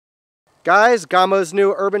Guys, Gamo's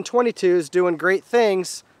new Urban 22 is doing great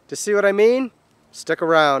things. To see what I mean, stick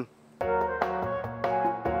around.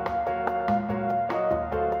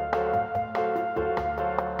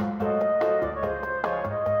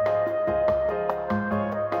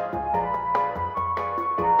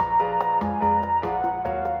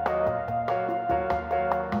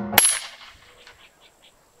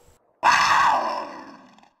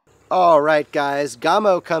 Alright guys,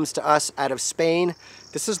 Gamo comes to us out of Spain.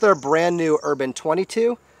 This is their brand new Urban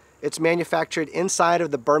 22. It's manufactured inside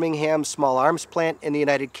of the Birmingham Small Arms plant in the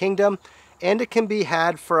United Kingdom, and it can be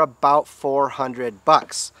had for about 400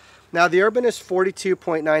 bucks. Now the Urban is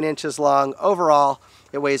 42.9 inches long overall.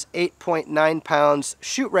 It weighs 8.9 pounds,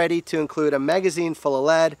 shoot ready to include a magazine full of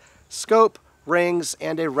lead, scope, rings,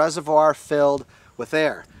 and a reservoir filled with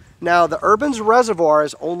air. Now the Urban's reservoir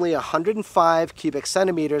is only 105 cubic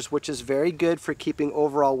centimeters, which is very good for keeping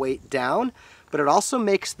overall weight down, but it also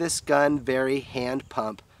makes this gun very hand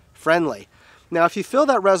pump friendly. Now if you fill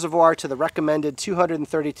that reservoir to the recommended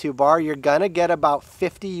 232 bar, you're gonna get about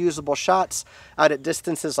 50 usable shots out at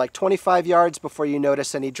distances like 25 yards before you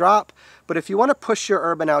notice any drop. But if you want to push your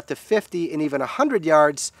Urban out to 50 and even 100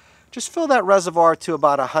 yards, just fill that reservoir to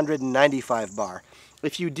about 195 bar.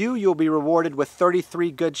 If you do, you'll be rewarded with 33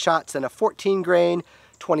 good shots in a 14 grain,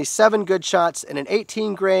 27 good shots in an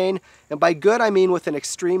 18 grain, and by good I mean with an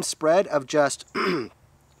extreme spread of just,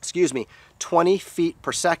 excuse me, 20 feet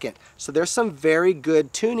per second. So there's some very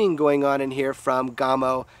good tuning going on in here from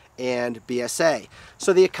Gamo and BSA.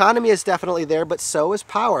 So the economy is definitely there, but so is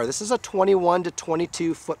power. This is a 21 to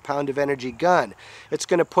 22 foot-pound of energy gun. It's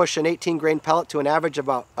going to push an 18 grain pellet to an average of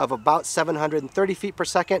about 730 feet per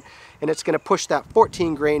second, and it's going to push that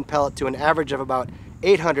 14 grain pellet to an average of about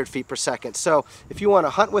 800 feet per second. So if you want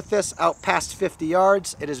to hunt with this out past 50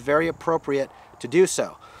 yards, it is very appropriate to do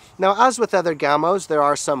so. Now, as with other Gamos, there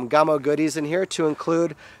are some Gamo goodies in here to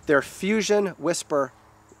include their Fusion Whisper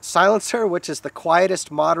silencer, which is the quietest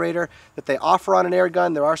moderator that they offer on an air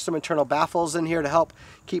gun. There are some internal baffles in here to help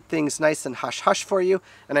keep things nice and hush-hush for you,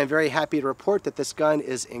 and I'm very happy to report that this gun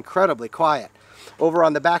is incredibly quiet. Over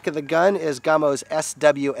on the back of the gun is Gamo's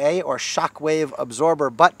SWA, or Shockwave Absorber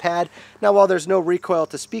butt pad. Now, while there's no recoil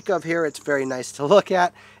to speak of here, it's very nice to look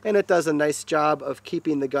at, and it does a nice job of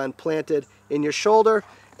keeping the gun planted in your shoulder,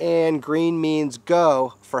 and green means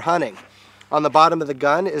go for hunting. On the bottom of the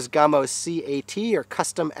gun is Gamo's CAT, or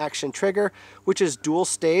Custom Action Trigger, which is dual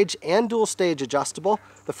stage and dual stage adjustable.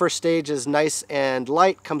 The first stage is nice and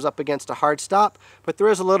light, comes up against a hard stop, but there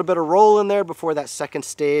is a little bit of roll in there before that second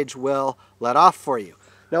stage will let off for you.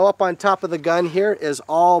 Now up on top of the gun here is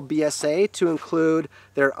all BSA, to include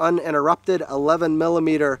their uninterrupted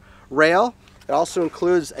 11mm rail. It also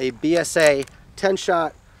includes a BSA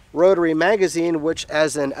 10-shot rotary magazine, which,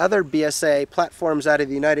 as in other BSA platforms out of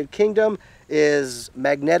the United Kingdom, is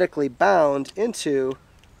magnetically bound into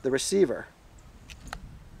the receiver.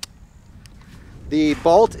 The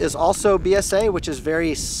bolt is also BSA, which is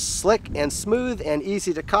very slick and smooth and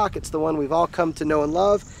easy to cock. It's the one we've all come to know and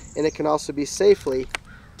love, and it can also be safely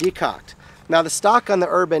decocked. Now the stock on the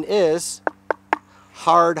Urban is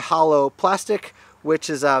hard hollow plastic,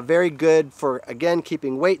 which is very good for, again,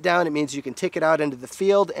 keeping weight down. It means you can take it out into the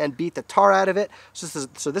field and beat the tar out of it.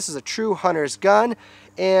 So this is a true hunter's gun.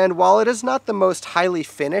 And while it is not the most highly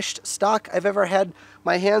finished stock I've ever had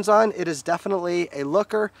my hands on, it is definitely a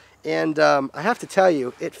looker. And I have to tell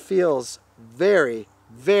you, it feels very,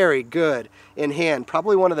 very good in hand.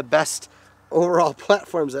 Probably one of the best overall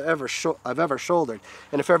platforms I've ever shouldered.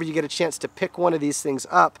 And if ever you get a chance to pick one of these things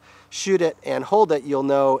up, shoot it and hold it, you'll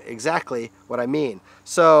know exactly what I mean.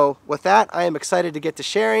 So with that, I am excited to get to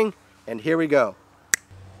sharing, and here we go.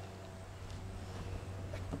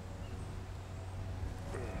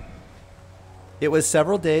 It was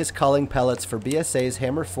several days culling pellets for BSA's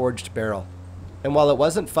hammer forged barrel, and while it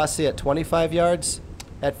wasn't fussy at 25 yards,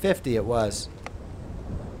 at 50 it was.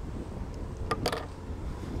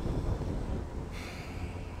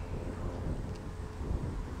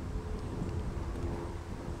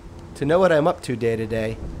 To know what I'm up to day to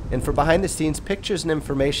day, and for behind the scenes pictures and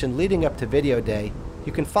information leading up to video day,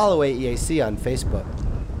 you can follow AEAC on Facebook.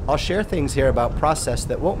 I'll share things here about process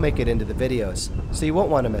that won't make it into the videos, so you won't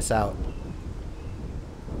want to miss out.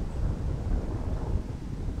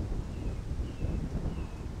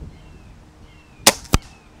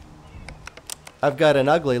 I've got an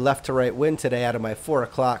ugly left to right wind today out of my 4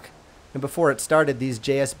 o'clock, and before it started, these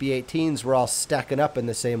JSB 18s were all stacking up in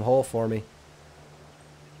the same hole for me.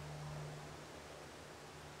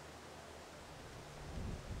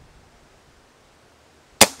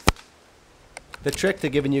 The trick to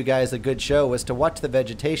giving you guys a good show was to watch the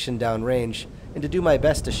vegetation downrange and to do my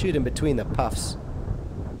best to shoot in between the puffs.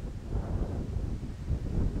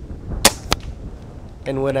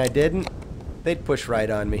 And when I didn't, they'd push right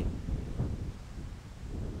on me.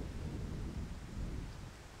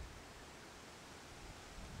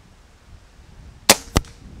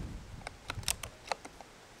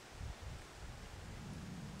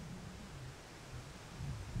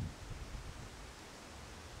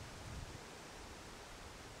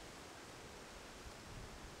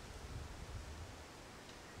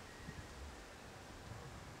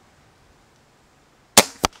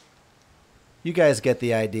 You guys get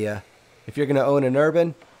the idea. If you're going to own an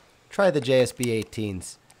Urban, try the JSB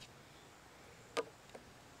 18s.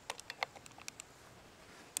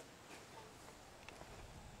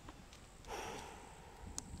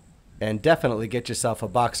 And definitely get yourself a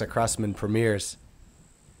box of Craftsman Premiers.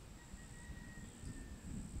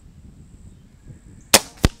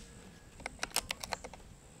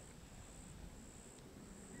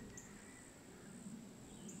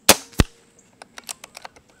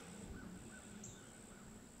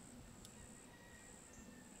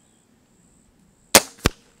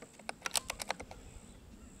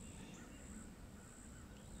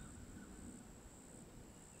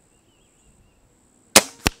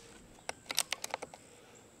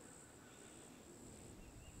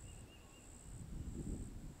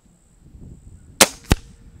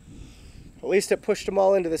 At least it pushed them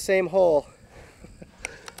all into the same hole.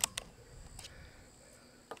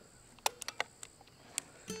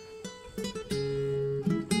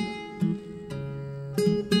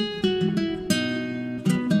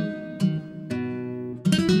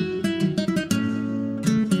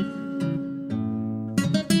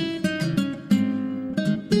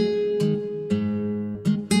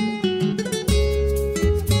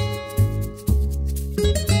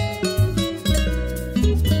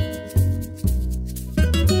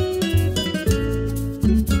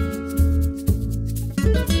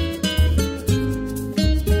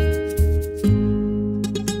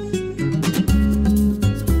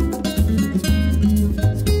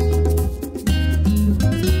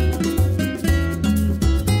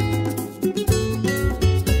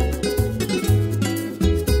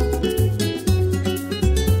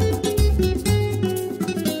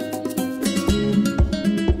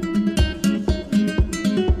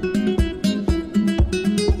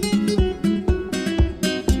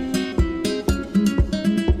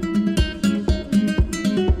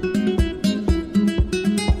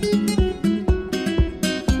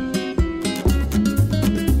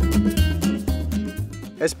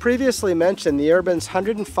 As previously mentioned, the Urban's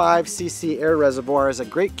 105cc air reservoir is a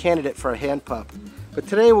great candidate for a hand pump, but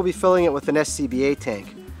today we'll be filling it with an SCBA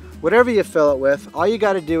tank. Whatever you fill it with, all you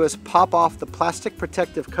got to do is pop off the plastic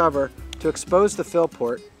protective cover to expose the fill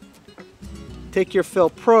port. Take your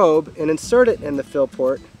fill probe and insert it in the fill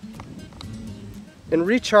port and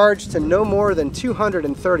recharge to no more than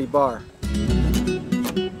 230 bar.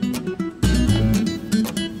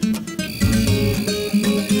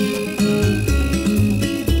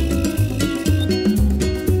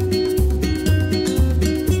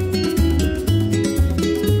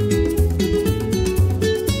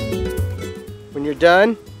 When you're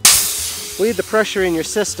done, bleed the pressure in your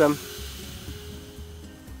system,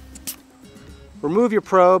 remove your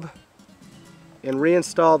probe, and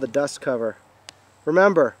reinstall the dust cover.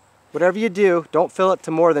 Remember, whatever you do, don't fill it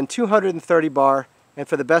to more than 230 bar, and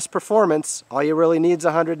for the best performance, all you really need is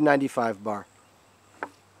 195 bar.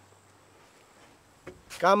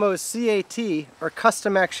 Gamo's CAT, or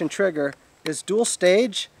custom action trigger, is dual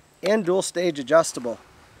stage and dual stage adjustable.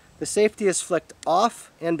 The safety is flicked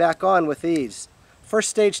off and back on with ease. First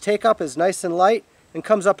stage take-up is nice and light and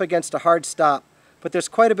comes up against a hard stop, but there's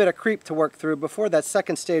quite a bit of creep to work through before that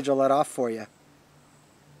second stage will let off for you.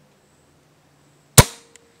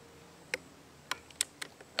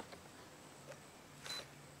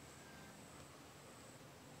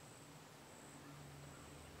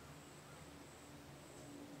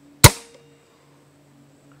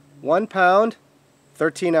 £1 pound,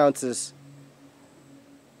 13 ounces.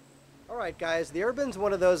 Alright guys, the Urban's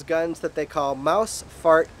one of those guns that they call mouse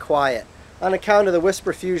fart quiet on account of the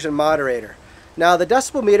Whisper Fusion moderator. Now the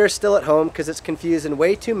decibel meter is still at home because it's confusing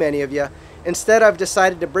way too many of you. Instead, I've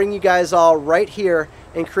decided to bring you guys all right here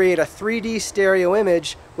and create a 3D stereo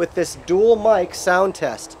image with this dual mic sound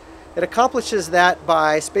test. It accomplishes that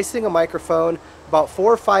by spacing a microphone about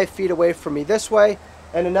 4 or 5 feet away from me this way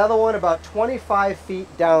and another one about 25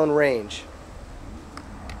 feet down range.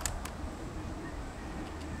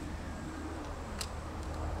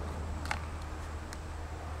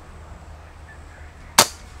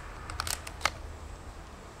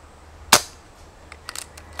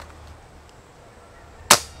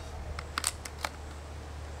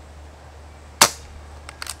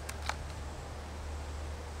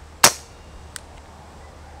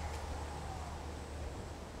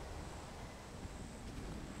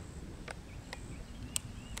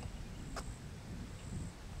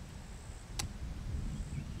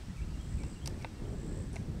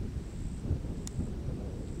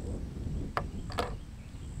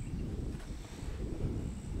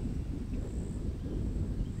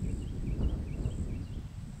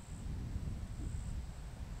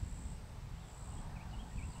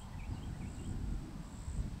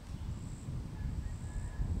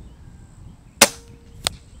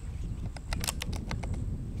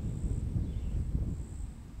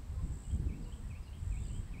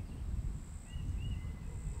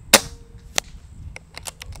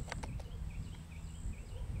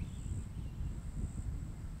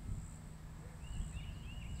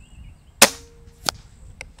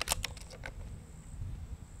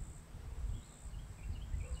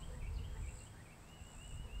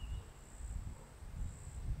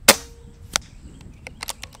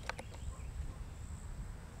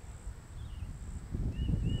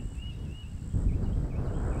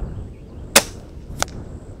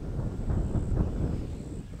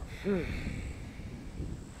 Well,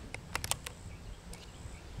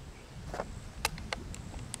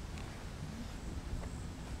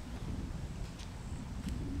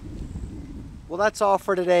 that's all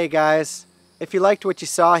for today, guys. If you liked what you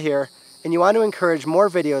saw here and you want to encourage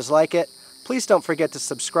more videos like it, please don't forget to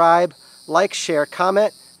subscribe, like, share,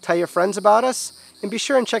 comment, tell your friends about us, and be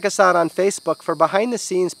sure and check us out on Facebook for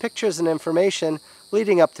behind-the-scenes pictures and information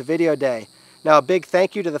leading up to Video Day. Now, a big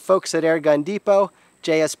thank you to the folks at Airgun Depot,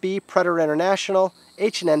 JSB, Predator International,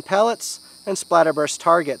 H&N Pellets, and Splatterburst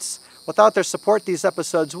Targets. Without their support, these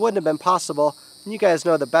episodes wouldn't have been possible, and you guys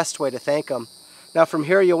know the best way to thank them. Now from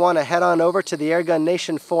here, you'll want to head on over to the Airgun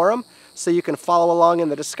Nation forum so you can follow along in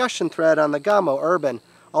the discussion thread on the Gamo Urban.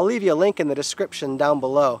 I'll leave you a link in the description down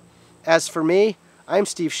below. As for me, I'm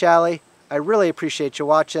Steve Shalley. I really appreciate you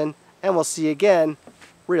watching, and we'll see you again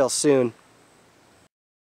real soon.